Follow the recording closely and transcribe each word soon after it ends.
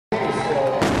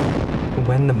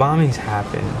When the bombings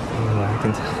happened, I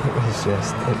can tell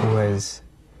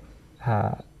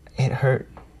it hurt.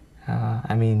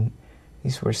 I mean,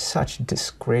 these were such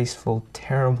disgraceful,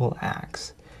 terrible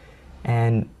acts.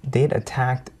 And they'd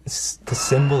attacked the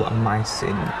symbol of my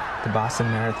city. The Boston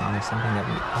Marathon is something that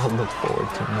we all look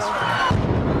forward to in this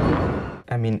film.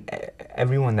 I mean,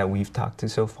 everyone that we've talked to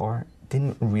so far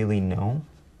didn't really know,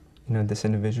 this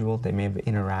individual. They may have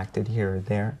interacted here or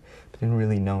there, but didn't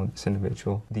really know this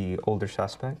individual. The older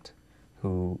suspect,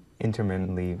 who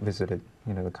intermittently visited,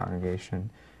 the congregation,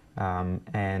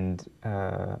 and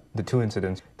the two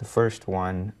incidents. The first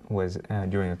one was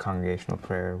during a congregational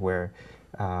prayer where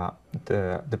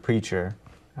the preacher,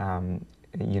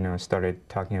 started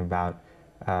talking about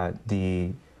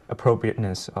the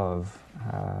appropriateness of,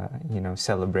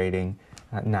 celebrating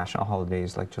national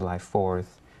holidays like July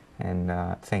 4th and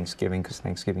Thanksgiving, because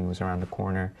Thanksgiving was around the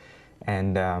corner,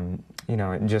 and,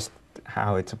 just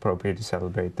how it's appropriate to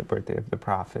celebrate the birthday of the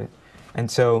prophet. And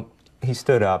so he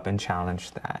stood up and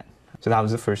challenged that. So that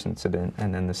was the first incident.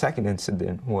 And then the second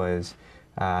incident was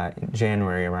in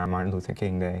January, around Martin Luther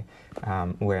King Day,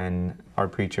 when our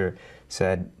preacher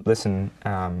said, listen,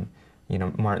 Martin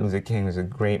Luther King was a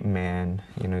great man,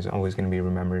 he's always going to be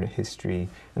remembered in history,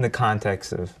 in the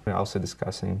context of also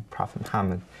discussing Prophet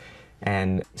Muhammad.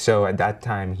 And so at that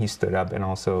time, he stood up and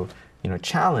also,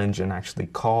 challenged and actually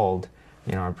called,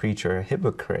 our preacher a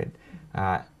hypocrite,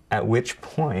 at which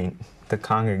point the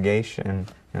congregation,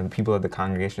 the people of the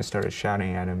congregation started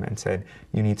shouting at him and said,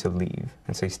 you need to leave.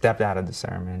 And so he stepped out of the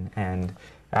sermon, and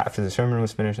after the sermon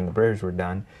was finished and the prayers were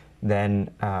done, then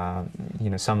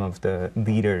some of the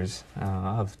leaders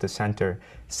of the center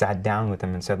sat down with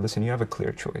him and said, listen, you have a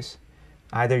clear choice.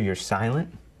 Either you're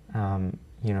silent,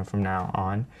 from now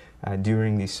on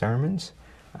during these sermons,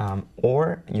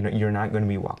 or you're not going to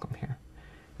be welcome here.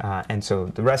 And so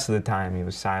the rest of the time he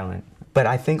was silent. But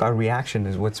I think our reaction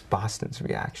is what's Boston's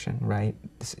reaction, right?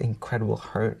 This incredible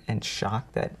hurt and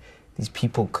shock that these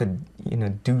people could,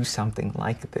 do something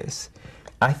like this.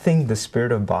 I think the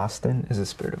spirit of Boston is the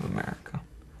spirit of America.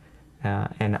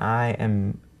 And I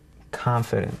am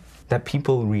confident that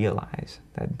people realize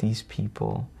that these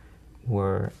people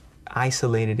were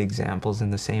isolated examples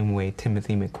in the same way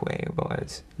Timothy McVeigh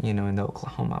was, in the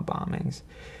Oklahoma bombings.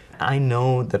 I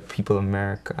know that people of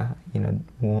America,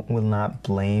 will not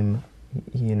blame,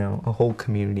 a whole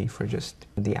community for just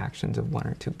the actions of one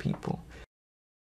or two people.